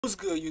What's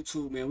good,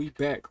 YouTube, man? We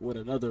back with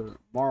another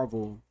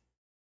Marvel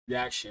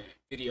reaction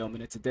video,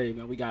 man. Today,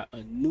 man, we got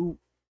a new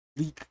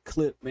leak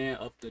clip, man,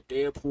 of the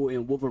Deadpool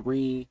and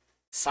Wolverine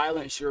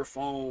silence your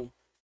phone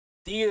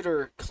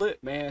theater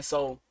clip, man.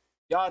 So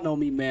y'all know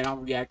me, man. I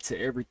react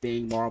to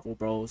everything Marvel,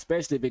 bro,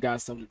 especially if it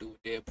got something to do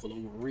with Deadpool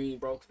and Wolverine,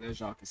 bro. Because as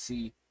y'all can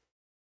see,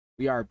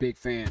 we are big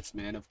fans,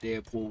 man, of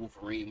Deadpool,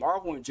 Wolverine,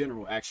 Marvel in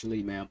general,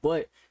 actually, man.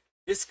 But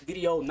this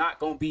video not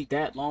gonna be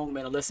that long,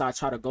 man, unless I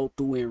try to go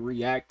through and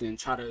react and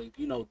try to,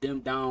 you know,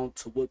 dim down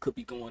to what could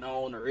be going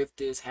on, or if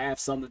this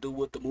has something to do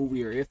with the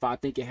movie, or if I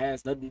think it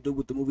has nothing to do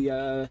with the movie,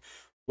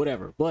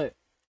 whatever. But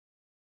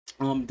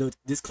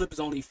this clip is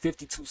only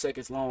 52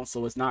 seconds long,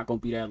 so it's not gonna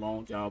be that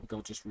long, y'all. We're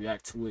gonna just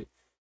react to it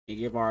and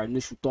give our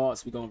initial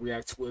thoughts. We're gonna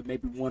react to it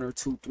maybe 1 or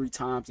 2, 3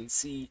 times and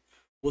see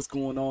what's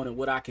going on and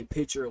what I can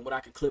picture and what I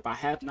can clip. I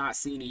have not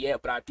seen it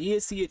yet, but I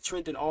did see it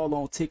trending all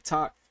on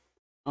TikTok.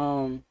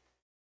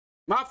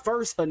 My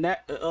first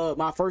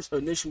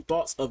initial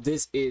thoughts of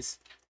this is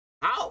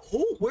how,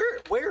 who,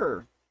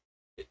 where,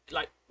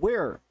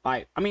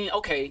 I mean,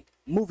 okay,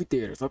 movie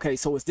theaters. Okay,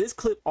 so is this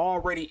clip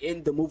already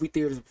in the movie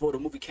theaters before the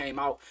movie came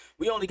out?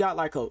 We only got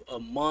like a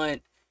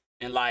month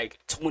and like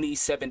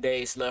 27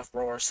 days left,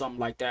 bro, or something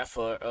like that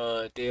for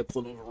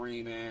Deadpool and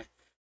Wolverine, man.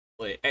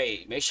 But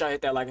hey, make sure I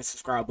hit that like and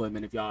subscribe button,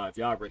 man, if y'all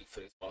ready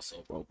for this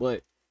also, bro.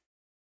 But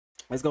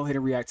let's go ahead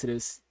and react to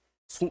this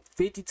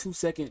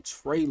 52-second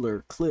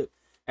trailer clip.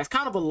 That's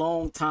kind of a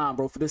long time,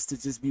 bro, for this to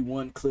just be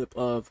one clip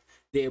of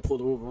Deadpool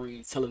and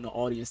Wolverine telling the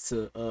audience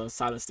to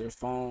silence their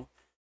phone.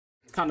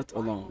 It's kind of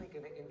long.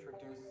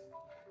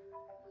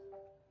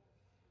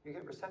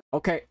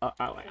 Okay, I'm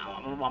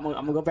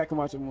gonna go back and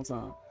watch it one more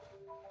time.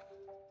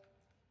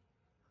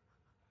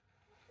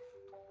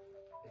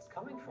 It's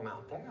coming from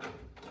out there.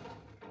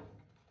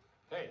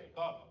 Hey,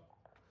 Pop.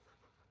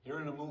 You're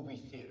in a movie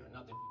theater,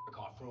 not the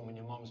cough room in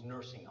your mom's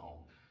nursing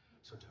home.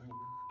 So turn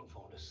your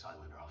phone to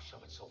silent, or I'll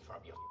shove it so far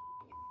up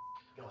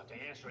you'll have to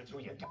answer it through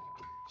your.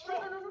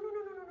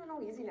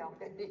 No. Easy now.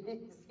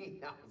 Easy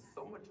now.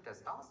 So much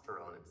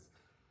testosterone. It's.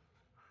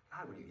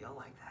 God, when you yell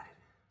like that,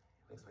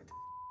 it makes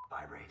my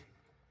vibrate.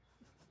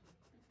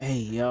 Hey,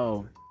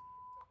 yo.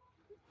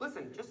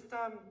 Listen, just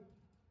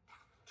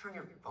turn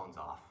your phones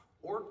off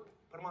or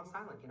put them on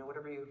silent. You know,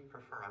 whatever you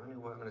prefer. I'm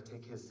gonna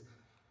take his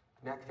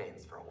neck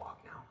veins for a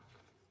walk now.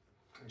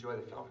 Enjoy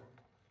the film.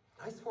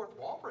 Nice fourth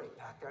wall break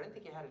back there. I didn't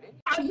think you had it in.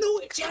 I knew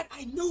it, chat.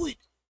 I knew it.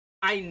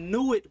 I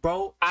knew it,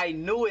 bro. I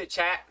knew it,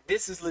 chat.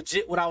 This is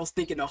legit what I was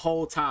thinking the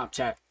whole time,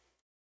 chat.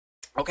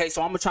 Okay,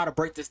 so I'm gonna try to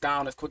break this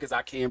down as quick as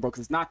I can, bro,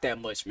 because it's not that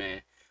much,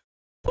 man.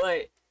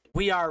 But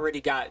we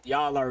already got,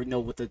 y'all already know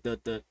what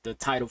the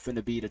title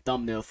finna be, the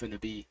thumbnail finna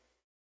be.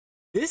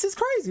 This is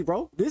crazy,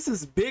 bro. This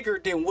is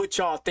bigger than what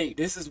y'all think.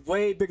 This is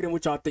way bigger than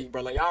what y'all think,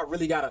 bro. Like, y'all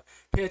really gotta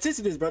pay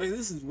attention to this, brother.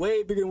 This is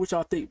way bigger than what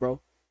y'all think,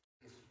 bro.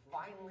 He's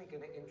finally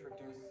gonna introduce.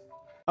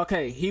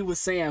 Okay, he was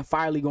saying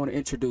finally gonna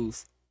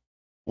introduce.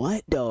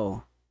 What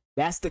though?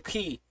 That's the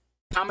key.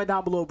 Comment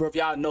down below, bro, if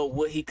y'all know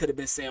what he could have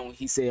been saying when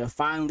he said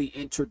finally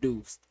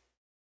introduced.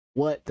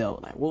 What though?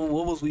 Like, what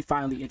was we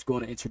finally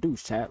going to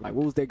introduce, chat? Like,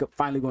 what was they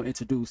finally going to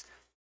introduce?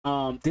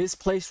 This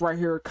place right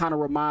here kind of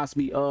reminds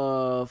me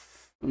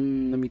of. Let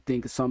me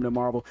think of some of the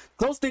Marvel.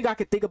 Close thing I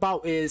could think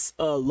about is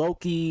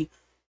Loki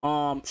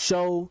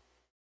show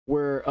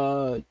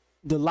where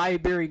the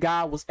library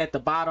guy was at the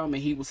bottom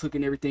and he was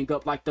hooking everything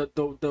up. Like the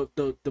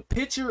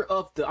picture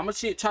of the, I'm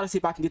gonna try to see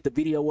if I can get the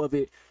video of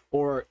it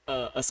or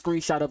a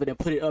screenshot of it and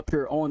put it up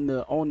here on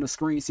the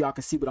screen so y'all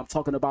can see what I'm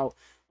talking about.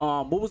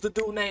 What was the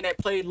dude name that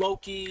played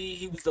Loki?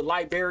 He was the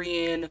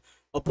librarian,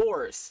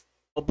 Aboris.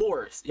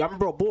 Y'all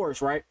remember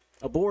Aboris, right?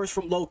 Aboris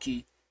from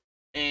Loki.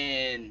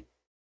 And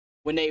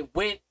when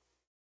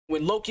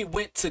Loki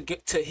went to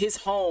get to his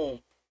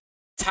home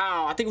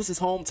town, I think it was his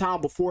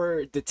hometown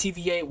before the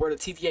TVA, where the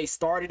TVA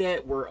started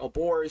at, where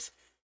Aboris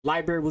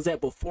library was at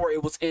before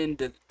it was in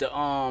the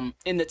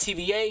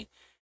TVA.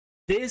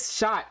 This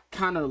shot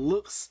kind of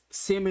looks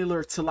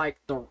similar to like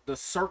the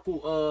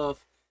circle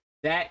of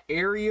that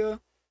area,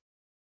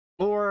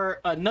 or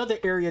another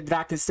area that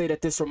I can say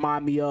that this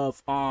remind me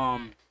of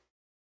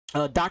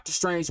Doctor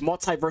Strange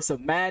Multiverse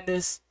of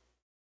Madness,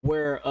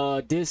 where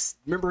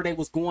remember they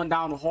was going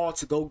down the hall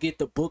to go get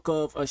the book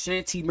of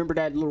Ashanti. Remember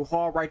that little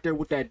hall right there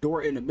with that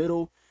door in the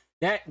middle?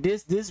 That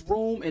this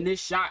room and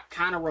this shot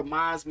kind of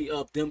reminds me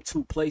of them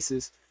two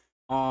places.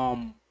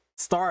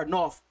 Starting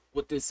off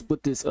with this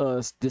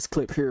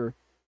clip here.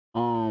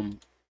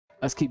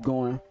 Let's keep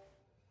going.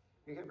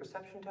 You get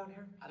reception down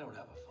here? I don't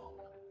have a phone.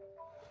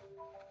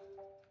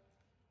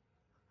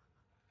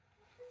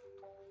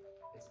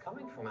 It's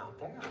coming from out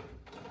there.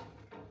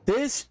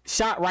 This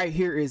shot right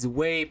here is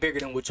way bigger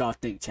than what y'all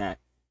think, chat.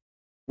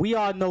 We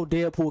all know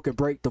Deadpool can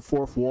break the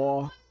fourth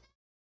wall.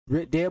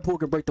 Deadpool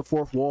can break the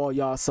fourth wall,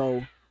 y'all.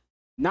 So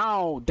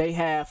now they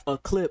have a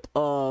clip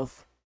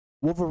of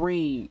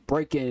Wolverine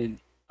breaking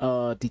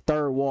the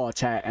third wall,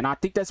 chat. And I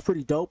think that's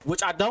pretty dope,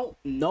 which I don't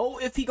know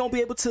if he gonna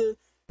be able to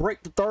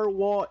break the third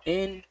wall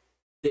in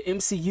the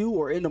MCU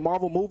or in the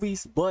Marvel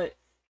movies, but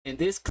in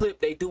this clip,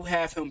 they do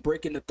have him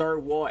breaking the third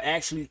wall,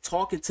 actually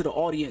talking to the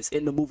audience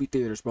in the movie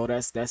theaters, bro.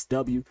 That's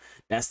W.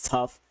 That's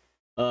tough.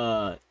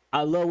 I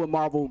love when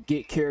Marvel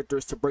get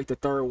characters to break the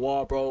third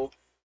wall, bro.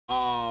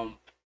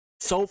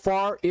 So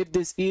far, if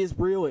this is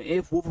real and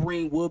if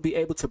Wolverine will be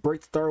able to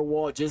break the third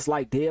wall just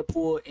like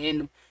Deadpool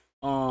and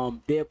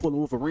Deadpool and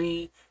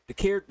Wolverine,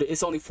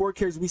 it's only 4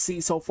 characters we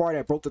see so far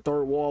that broke the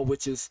third wall,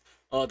 which is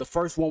the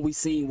first one we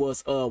seen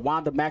was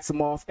Wanda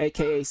Maximoff,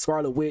 aka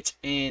Scarlet Witch,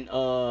 and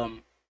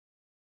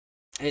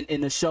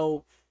in the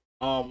show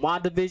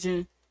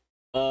WandaVision.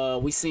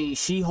 We seen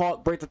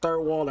She-Hulk break the third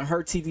wall in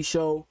her TV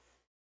show.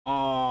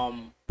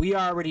 We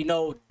already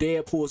know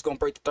Deadpool is gonna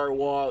break the third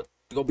wall.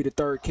 Gonna be the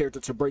third character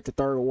to break the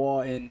third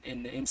wall in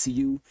the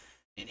MCU.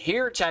 And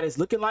here, chat, is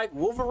looking like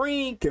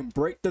Wolverine can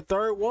break the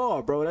third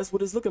wall, bro. That's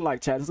what it's looking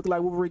like, chat. It's looking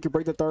like Wolverine can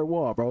break the third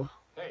wall, bro.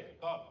 Hey,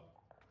 Bub,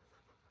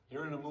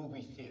 you're in a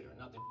movie theater,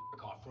 not the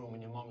off room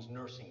in your mom's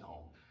nursing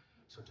home.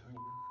 So turn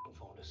your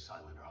phone to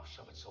silent or I'll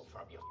shove it so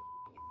far up your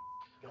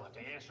you'll have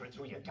to answer it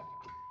through your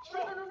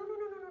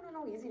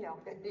No, easy now.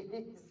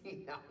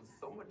 Easy now.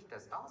 So much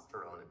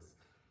testosterone. It's...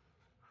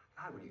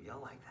 God, when you yell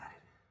like that,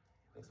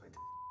 it makes my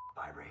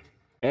vibrate.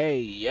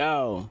 Hey,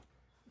 yo.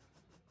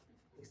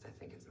 At least I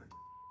think it's my...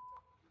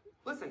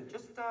 Listen,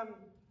 just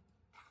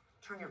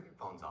turn your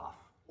phones off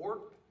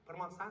or put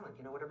them on silent.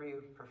 You know, whatever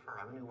you prefer.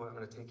 I'm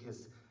gonna take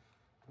his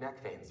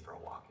neck veins for a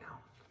walk now.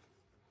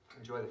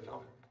 Enjoy the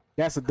film.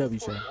 That's a W,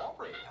 chat.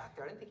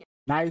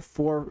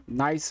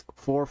 Nice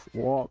fourth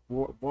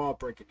wall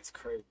breaking is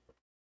crazy.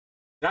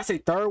 Did I say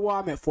third wall?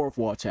 I meant fourth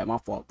wall, chat. My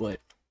fault, but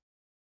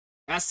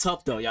that's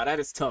tough though, y'all. That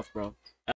is tough, bro.